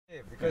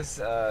Because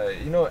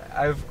you know,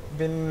 I've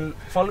been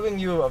following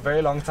you a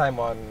very long time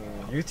on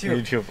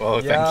YouTube.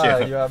 Oh, yeah,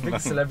 thank you. You're a big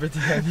celebrity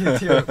on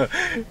YouTube,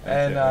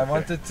 and I okay.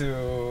 wanted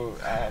to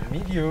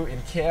meet you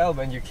in KL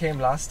when you came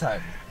last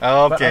time.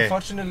 Okay. But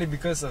unfortunately,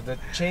 because of the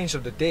change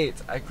of the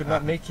date, I could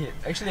not make it.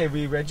 Actually,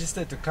 we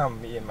registered to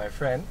come, me and my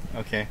friend.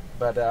 Okay.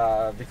 But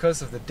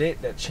because of the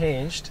date that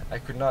changed, I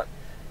could not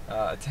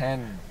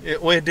attend.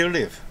 Where do you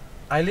live?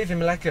 I live in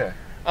Melaka.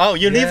 Oh,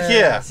 you live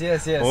here?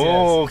 Yes.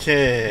 Oh,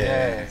 okay.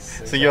 Yes,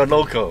 So exactly. you're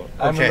local.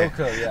 I'm okay. a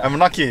local, yeah. I'm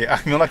lucky.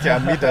 I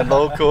meet a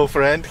local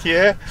friend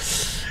here,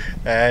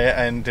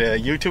 and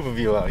YouTube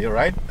viewer. You're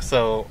right.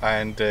 So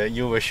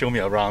you will show me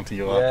around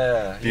your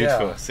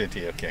beautiful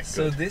city. Okay.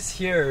 So good. this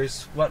here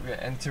is what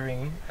we're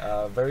entering.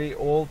 A very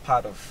old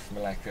part of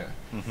Melaka,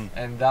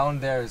 and down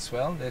there as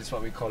well. That is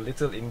what we call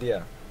Little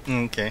India.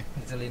 Okay.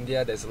 Little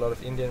India, there's a lot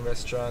of Indian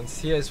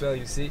restaurants. Here as well,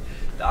 you see,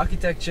 the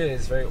architecture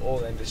is very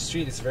old and the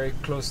street is very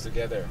close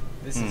together.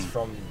 This is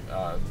from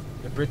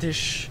the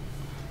British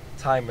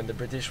time when the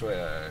British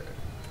were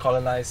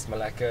colonized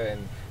Malacca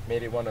and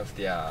made it one of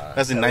their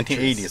That's in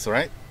territories. 1980s,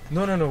 right?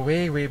 No,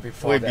 way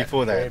before Way that.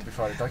 before that. Way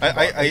before that. Talking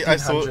about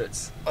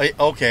 1800s.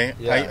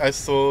 I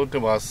saw there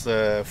was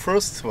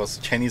first was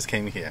Chinese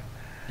came here.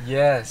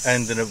 Yes.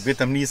 And the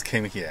Vietnamese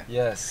came here.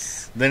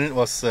 Yes. Then it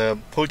was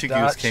Portuguese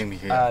Dutch, came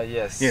here.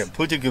 Yes. Yeah,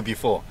 Portuguese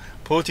before.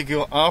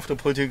 Portuguese after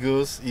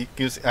Portuguese,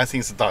 I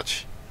think it's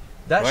Dutch.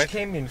 Dutch right?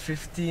 came in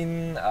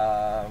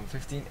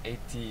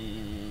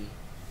 1580.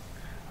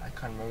 I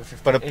can't remember.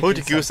 15, But the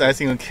Portuguese, I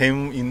think,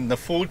 came in the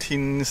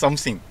 14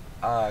 something.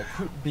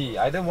 Could be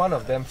either one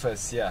of them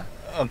first. Yeah.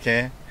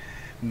 Okay.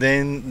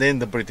 Then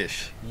the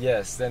British.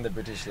 Yes. Then the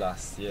British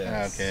last.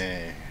 Yes.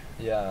 Okay.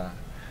 Yeah.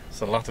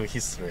 So a lot of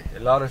history.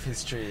 A lot of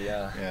history.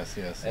 Yeah. Yes.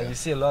 And you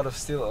see a lot of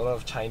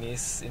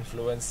Chinese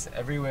influence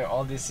everywhere.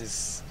 All this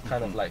is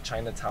kind of like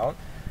Chinatown.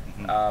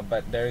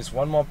 But there is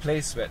one more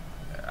place where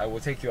I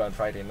will take you on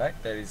Friday night.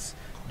 That is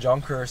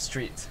Jonker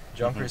Street.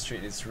 Jonker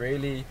Street is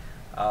really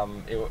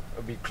it will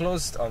be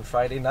closed on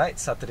Friday night,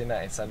 Saturday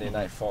night, and Sunday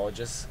night for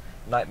just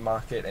night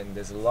market, and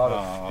there's a lot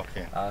of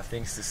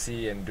things to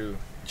see and do.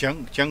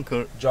 Jonker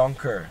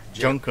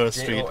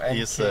Street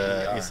is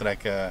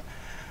like a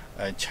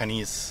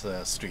Chinese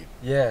street.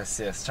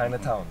 Yes,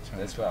 Chinatown.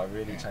 That's where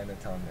really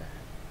Chinatown there.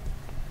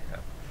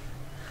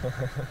 Yeah.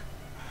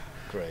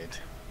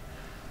 Great.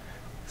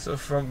 So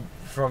from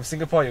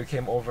Singapore you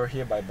came over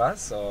here by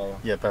bus or?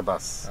 Yeah, by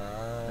bus.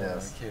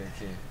 Yes. Okay.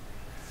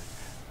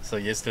 So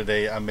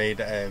yesterday I made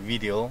a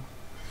video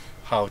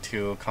how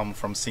to come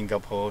from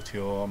Singapore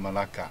to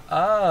Malacca.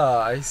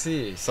 I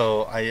see.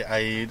 So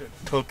I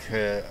took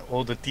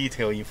all the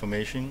detailed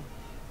information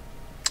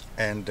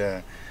and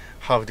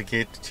how to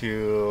get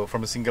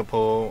from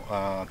Singapore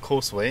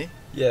Causeway.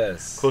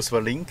 Yes. Causeway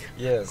Link.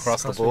 Yes.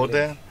 Cross the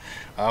border. Link.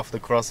 After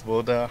cross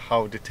border,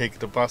 how to take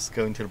the bus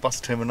going to the bus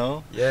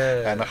terminal.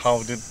 Yes. And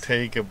how to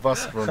take a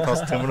bus from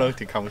bus terminal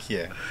to come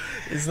here.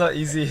 It's not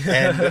easy.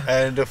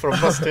 and from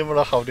bus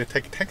terminal, how to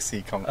take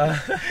taxi come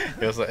here.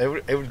 There's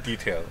every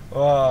detail.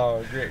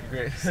 Wow,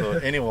 great. So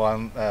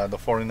anyone, the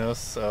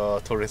foreigners,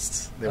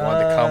 tourists, they want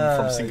to come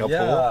from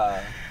Singapore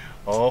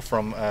or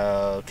from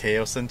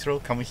KL Central,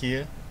 come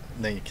here.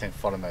 Then you can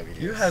follow my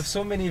videos. You have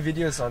so many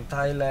videos on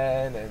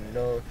Thailand and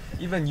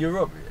even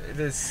Europe.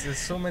 There's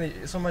so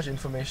much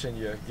information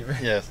you have given.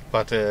 Yes,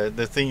 but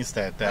the thing is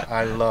that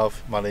I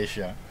love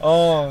Malaysia.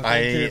 Oh,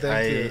 thank you.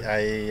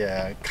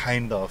 I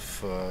kind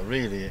of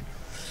really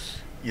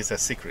is a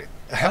secret.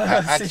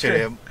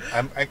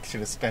 I'm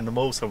actually spend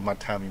most of my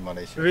time in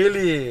Malaysia.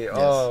 Really? Yes.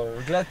 Oh,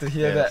 glad to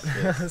hear that.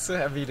 Yes. So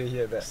happy to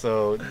hear that.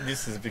 So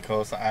this is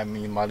because I'm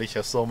in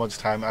Malaysia so much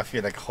time. I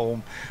feel like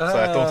home, so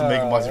I don't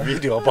make much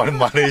video about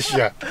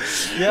Malaysia.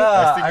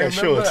 Yeah, I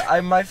remember.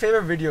 My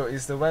favorite video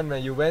is the one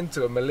when you went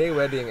to a Malay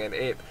wedding and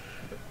ate.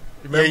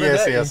 Remember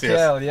that in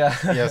KL? Yeah,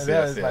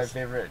 that was my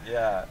favorite.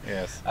 Yeah.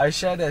 Yes. I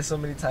share that so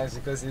many times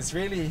because it's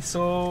really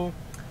so.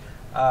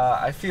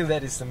 I feel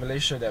that is the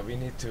Malaysia that we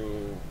need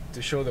to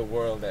show the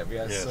world that we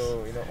are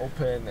so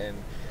open, and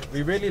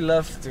we really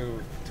love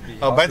to be.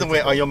 Oh, by the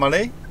way, are you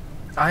Malay?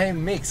 I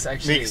am mixed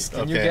actually. Mixed,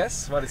 Can you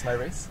guess what is my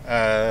race?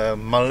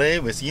 Malay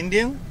with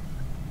Indian.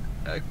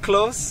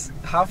 Close,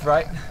 half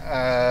right.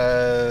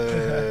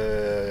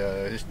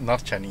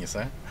 Not Chinese,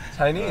 huh?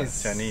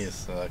 Chinese.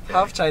 Chinese. Okay.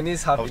 Half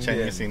Chinese, half Indian.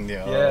 Chinese,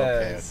 Indian.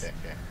 Yes. Oh,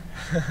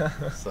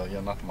 okay. So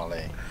you're not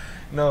Malay.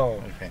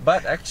 No. Okay.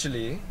 But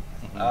actually.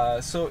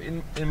 So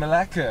in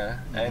Melaka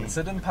and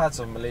certain parts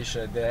of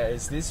Malaysia, there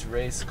is this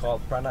race called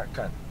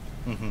Peranakan.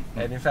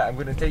 And in fact, I'm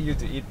going to take you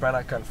to eat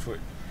Peranakan food.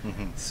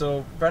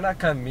 So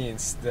Peranakan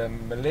means the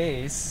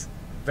Malays,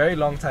 very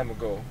long time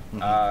ago,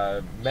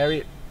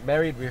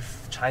 married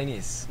with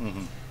Chinese.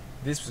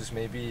 This was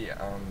maybe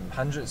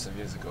hundreds of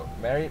years ago.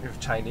 Married with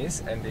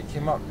Chinese, and they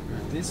came up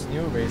with this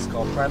new race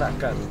called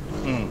Peranakan.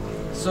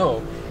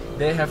 So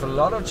they have a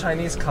lot of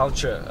Chinese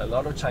culture, a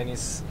lot of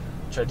Chinese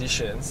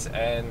traditions,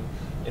 and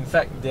In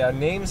fact, their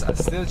names are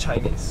still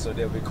Chinese, so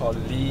they'll be called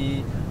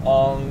Li,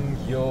 Ong,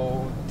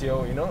 Yo,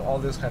 Tio, you know, all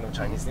those kind of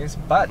Chinese names.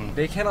 But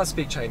they cannot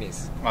speak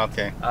Chinese.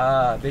 Okay.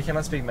 They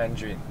cannot speak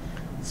Mandarin.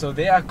 So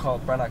they are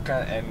called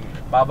Peranakan and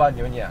Baba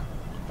Nyonya.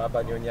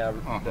 Baba Nyonya,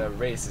 the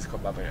race is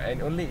called Baba Nyonya.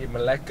 And only in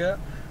Melaka,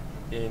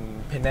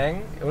 in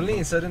Penang, only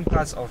in certain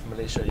parts of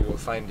Malaysia you will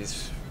find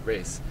this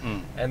race.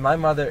 And my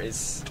mother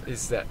is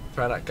that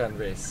Peranakan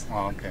race.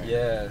 Okay.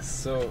 Yes,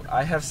 so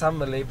I have some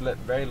Malay blood,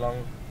 very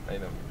long, you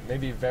know,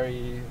 maybe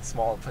very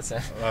small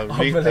percent of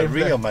Malay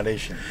real blood.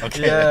 Malaysian.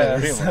 Okay.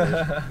 Yes. Real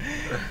Malaysian.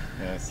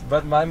 Yes.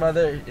 But my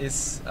mother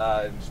is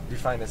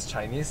defined as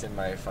Chinese and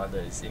my father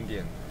is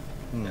Indian.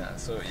 Yeah,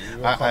 so you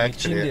will call me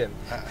Chindian.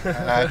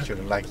 I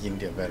actually like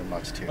India very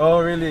much too.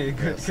 Oh, really?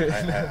 Good, Yes, good.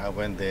 I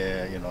went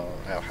there, you know.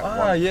 I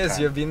have Yes,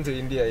 time. you've been to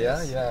India,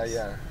 yeah? Yes,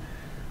 Yeah.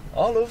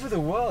 All over the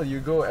world, you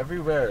go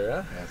everywhere,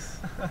 yeah? Yes.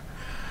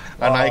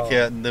 Wow.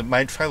 And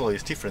my travel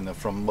is different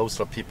from most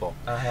of people.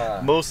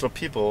 Most of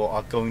people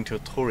are going to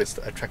tourist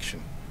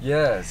attraction.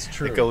 Yes,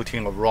 true. They go to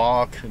a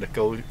rock, they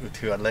go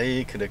to a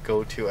lake, they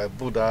go to a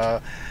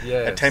Buddha,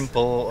 a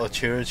temple, a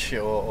church,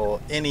 or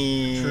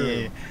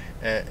any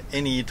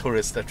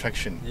tourist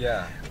attraction.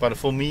 Yeah. But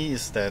for me,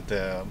 is that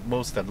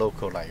most the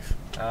local life.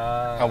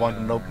 I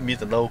want to meet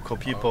the local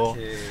people,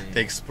 to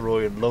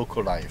explore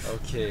local life.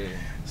 Okay.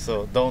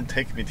 So don't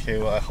take me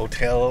to a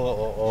hotel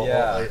or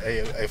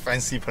a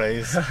fancy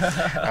place.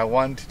 I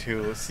want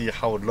to see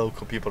how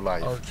local people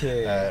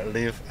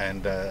live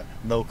and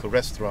local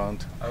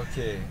restaurant.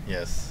 Okay.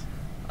 Yes.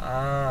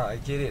 I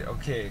get it.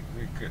 Okay,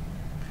 good.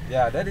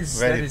 Yeah, that is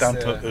very down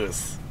to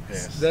earth.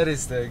 Yes. That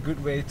is the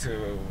good way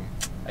to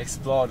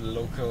explore the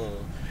local,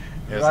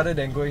 rather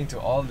than going to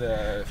all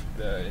the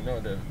you know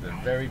the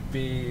very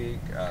big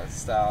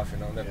stuff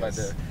and all that. But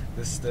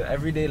the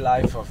everyday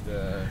life of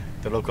the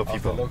local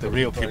people, the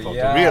real people,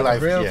 yeah, the real life,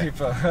 the real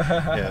people.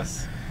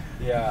 Yes.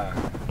 Yeah.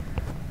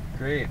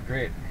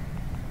 Great.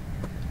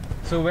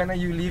 So when are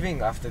you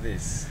leaving after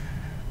this?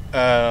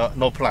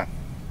 No plan.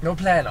 No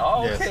plan.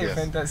 Oh, Yes, okay, yes.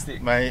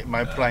 fantastic.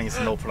 My plan is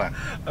no plan.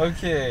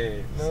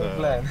 Okay, no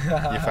plan.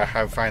 If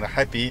I find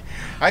happy,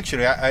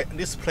 actually,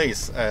 this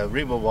place,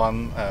 River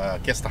One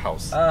Guest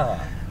House.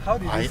 How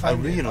did you find I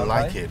really it?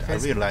 like it. Facebook? I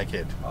really like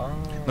it.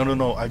 Oh.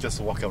 No. I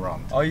just walk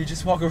around. Oh, you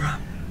just walk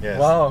around. Yes.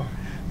 Wow.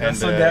 That's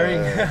so daring.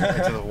 I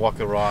just walk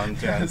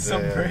around. And So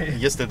brave.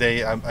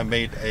 yesterday, I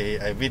made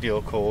a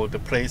video called "The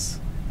Place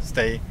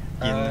Stay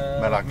in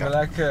Melaka."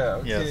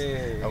 Melaka. Okay.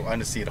 Yes. I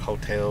want to see the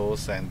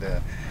hotels and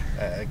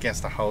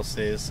guest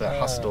houses,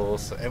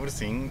 hostels,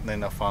 everything.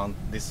 Then I found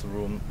this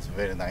room is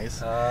very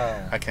nice.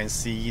 I can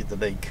see the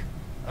lake.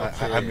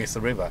 Okay. I mean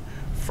the river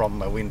from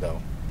my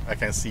window. I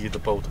can see the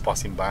boat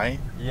passing by.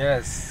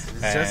 Yes.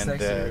 It's just And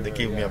next to the river, they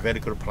give me a very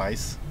good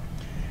price.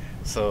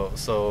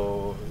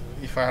 So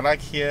if I like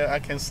here, I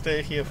can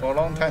stay here for a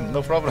long time.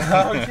 No problem.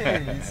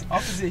 Okay. It's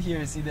opposite here.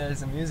 You see, there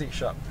is a music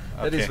shop.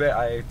 That is Okay. where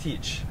I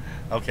teach.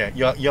 Okay,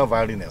 you're a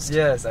violinist.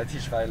 Yes, I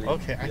teach violin.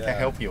 Okay, I can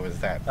help you with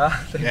that.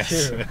 Thank Yes,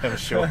 you. I'm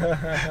sure.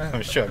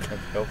 I'm sure I can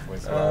help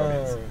with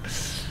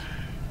violins.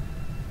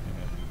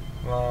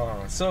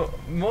 Wow. So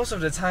most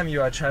of the time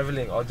you are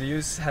traveling, or do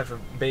you have a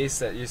base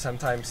that you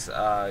sometimes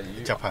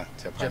Japan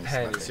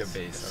is your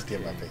base. Still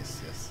Okay. my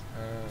base, yes.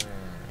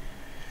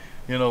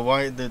 You know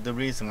why the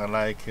reason I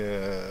like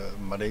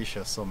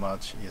Malaysia so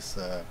much is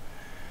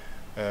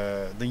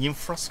the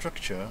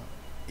infrastructure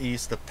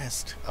is the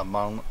best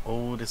among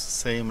all the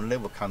same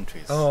level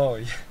countries. Oh,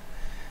 yeah.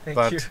 Thank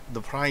you. But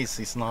the price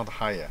is not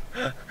higher.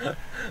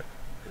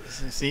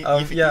 See,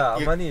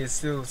 money is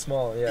still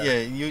small. Yeah. Yeah,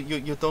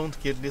 you don't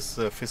get this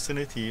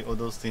facility or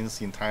those things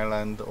in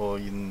Thailand or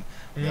in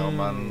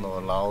Myanmar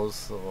or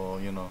Laos or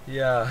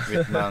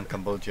Vietnam,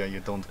 Cambodia. You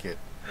don't get.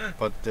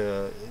 But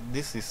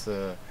this is.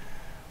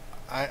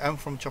 I'm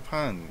from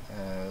Japan,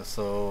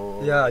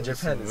 so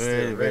Japan is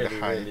very still very really,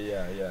 high.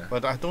 Really,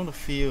 But I don't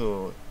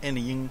feel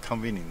any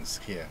inconvenience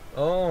here.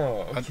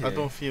 Oh, okay. I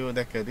don't feel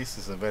like this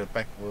is a very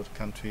backward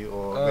country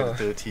or very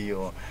dirty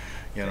or.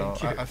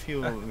 I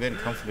feel very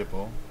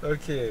comfortable.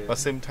 Okay. But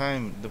same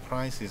time, the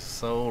price is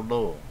so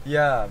low.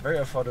 Yeah, very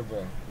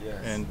affordable.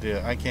 Yes. And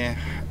I can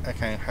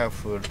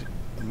have a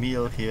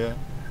meal here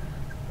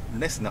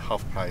less than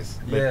half price.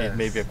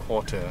 Maybe a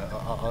quarter,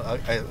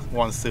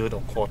 1/3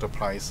 or quarter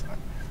price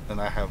than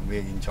I have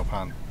meal in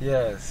Japan.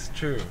 Yes,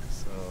 true.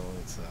 So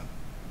it's.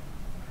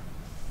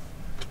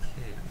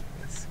 Okay,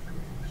 let's go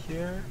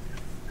here.